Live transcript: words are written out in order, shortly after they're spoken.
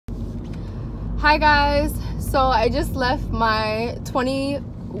Hi guys, so I just left my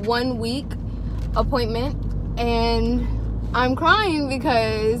 21-week appointment and I'm crying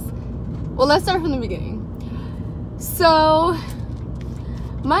because, well, let's start from the beginning. So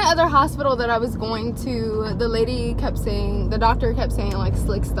my other hospital that I was going to, the doctor kept saying like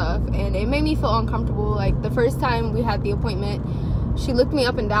slick stuff, and it made me feel uncomfortable. Like the first time we had the appointment, she looked me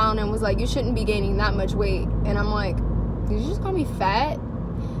up and down and was like, you shouldn't be gaining that much weight. And I'm like, did you just call me fat?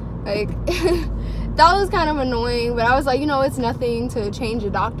 Like that was kind of annoying, but I was like, you know, it's nothing to change a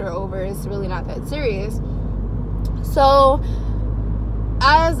doctor over. It's really not that serious. So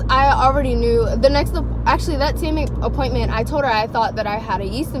as I already knew, that TMI appointment, I told her I thought that I had a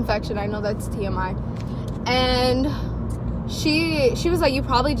yeast infection. I know that's TMI. And she was like, you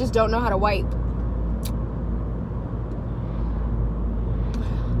probably just don't know how to wipe.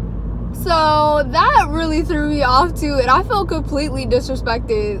 So that really threw me off too, and I felt completely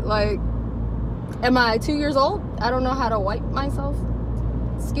disrespected. Like, am I 2 years old? I don't know how to wipe myself.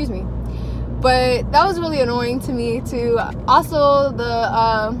 Excuse me. But that was really annoying to me too. Also,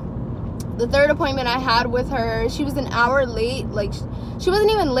 the third appointment I had with her, she was an hour late. Like, she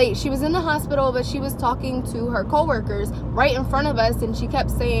wasn't even late. She was in the hospital, but she was talking to her coworkers right in front of us, and she kept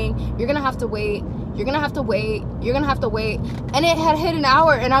saying, you're gonna have to wait, you're gonna have to wait, you're gonna have to wait. And it had hit an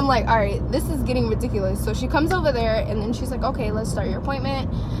hour, and I'm like, all right, this is getting ridiculous. So she comes over there, and then she's like, okay, let's start your appointment.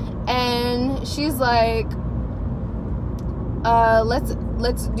 And she's like,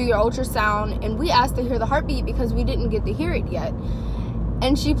 let's do your ultrasound. And we asked to hear the heartbeat because we didn't get to hear it yet.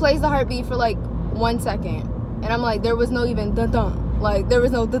 And she plays the heartbeat for like 1 second, and I'm like, there was no even dun-dun. Like, there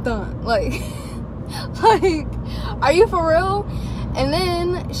was no dun-dun. Like, like, are you for real? And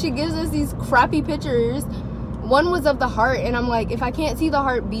then she gives us these crappy pictures. One was of the heart, and I'm like, if I can't see the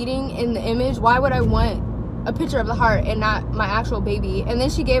heart beating in the image, why would I want a picture of the heart and not my actual baby? And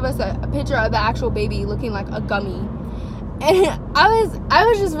then she gave us a picture of the actual baby looking like a gummy. And I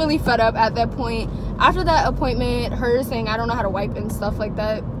was just really fed up at that point. After that appointment, her saying I don't know how to wipe and stuff like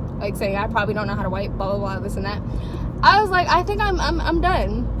that, like saying I probably don't know how to wipe, blah blah blah, this and that, I was like, I think I'm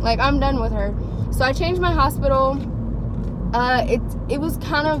done. Like, I'm done with her. So I changed my hospital. It was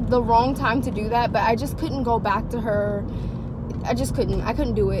kind of the wrong time to do that, but I just couldn't go back to her. I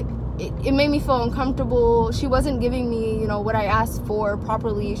couldn't do it. It made me feel uncomfortable. She wasn't giving me, you know, what I asked for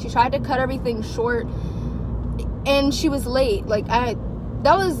properly. She tried to cut everything short, and she was late. Like,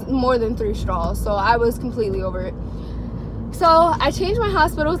 that was more than 3 straws, so I was completely over it. So I changed my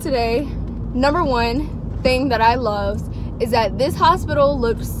hospital today. Number one thing that I loved is that this hospital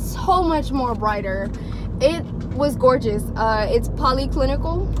looked so much more brighter. It was gorgeous. It's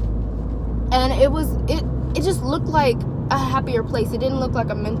polyclinical, and it just looked like a happier place. It didn't look like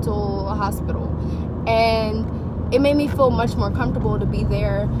a mental hospital, and it made me feel much more comfortable to be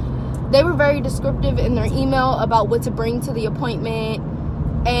there. They were very descriptive in their email about what to bring to the appointment,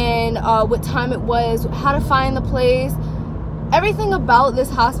 and what time it was, how to find the place. Everything about this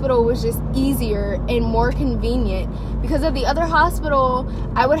hospital was just easier and more convenient, because at the other hospital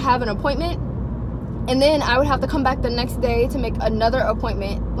I would have an appointment, and then I would have to come back the next day to make another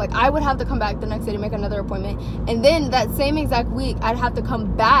appointment. Like, I would have to come back the next day to make another appointment, and then that same exact week I'd have to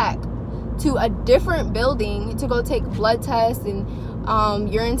come back to a different building to go take blood tests and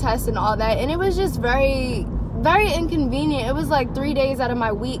urine tests and all that. And it was just very, very inconvenient. It was like 3 days out of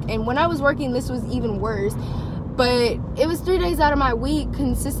my week, and when I was working, this was even worse. But it was 3 days out of my week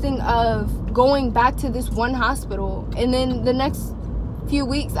consisting of going back to this one hospital, and then the next few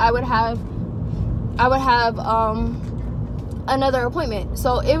weeks I would have another appointment.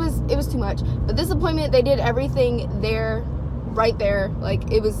 So it was too much. But this appointment, they did everything there, right there.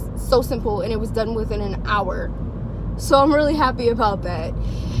 Like, it was so simple, and it was done within an hour. So I'm really happy about that.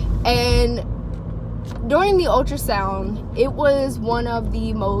 And during the ultrasound, it was one of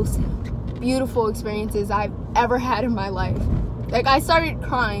the most beautiful experiences I've ever had in my life. Like, I started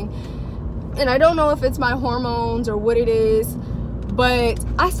crying, and I don't know if it's my hormones or what it is, but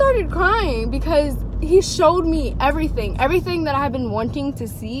I started crying because he showed me everything that I've been wanting to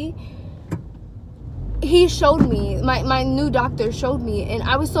see. He showed me, my new doctor showed me, and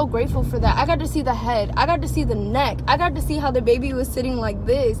I was so grateful for that. I got to see the head, I got to see the neck, I got to see how the baby was sitting like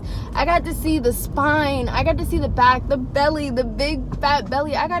this, I got to see the spine, I got to see the back, the belly, the big fat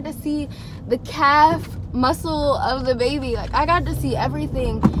belly, I got to see the calf muscle of the baby. Like, I got to see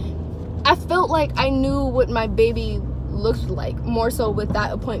everything. I felt like I knew what my baby looked like more so with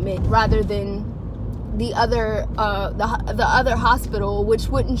that appointment rather than the other the other hospital, which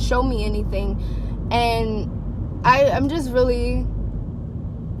wouldn't show me anything. And I'm just really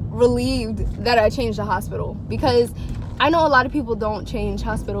relieved that I changed the hospital, because I know a lot of people don't change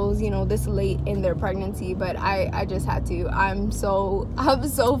hospitals, you know, this late in their pregnancy, but I just had to. I'm so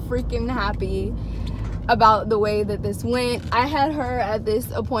freaking happy about the way that this went. I had her at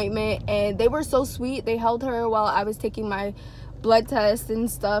this appointment and they were so sweet. They held her while I was taking my blood test and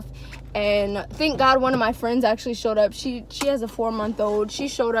stuff, and thank God one of my friends actually showed up. She has a 4-month-old. She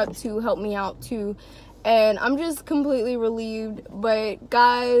showed up to help me out too, and I'm just completely relieved. But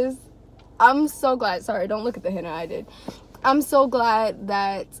guys, I'm so glad. Sorry, don't look at the henna I did. I'm so glad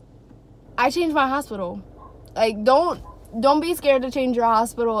that I changed my hospital. Like, don't be scared to change your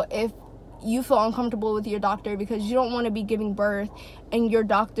hospital if you feel uncomfortable with your doctor, because you don't want to be giving birth and your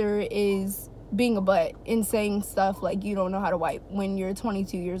doctor is being a butt and saying stuff like you don't know how to wipe when you're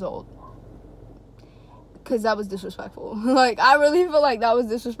 22 years old. Because that was disrespectful. Like, I really feel like that was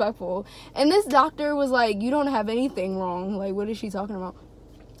disrespectful. And this doctor was like, you don't have anything wrong. Like, what is she talking about?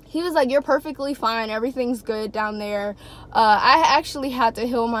 He was like, you're perfectly fine. Everything's good down there. I actually had to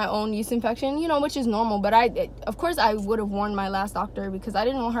heal my own yeast infection, you know, which is normal. But of course, I would have warned my last doctor because I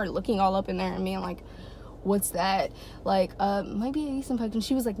didn't want her looking all up in there and being like, what's that? Like, might be a yeast infection.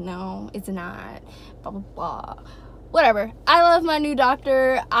 She was like, no, it's not. Blah, blah, blah. Whatever. I love my new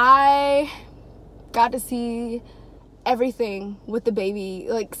doctor. I got to see everything with the baby.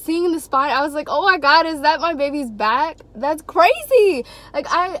 Like, seeing the spine, I was like, oh my God, is that my baby's back? That's crazy. Like,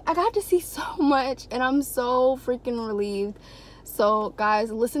 I got to see so much, and I'm so freaking relieved. So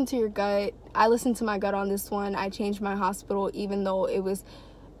guys, listen to your gut. I listened to my gut on this one. I changed my hospital, even though it was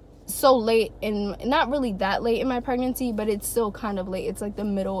so late, and not really that late in my pregnancy, but it's still kind of late. It's like the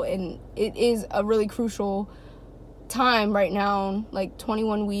middle, and it is a really crucial time right now. Like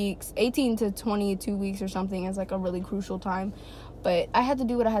 21 weeks, 18 to 22 weeks or something is like a really crucial time. But I had to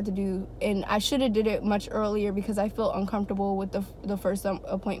do what I had to do, and I should have did it much earlier because I felt uncomfortable with the first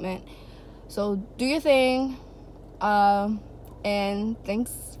appointment. So do your thing, and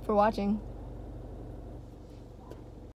thanks for watching.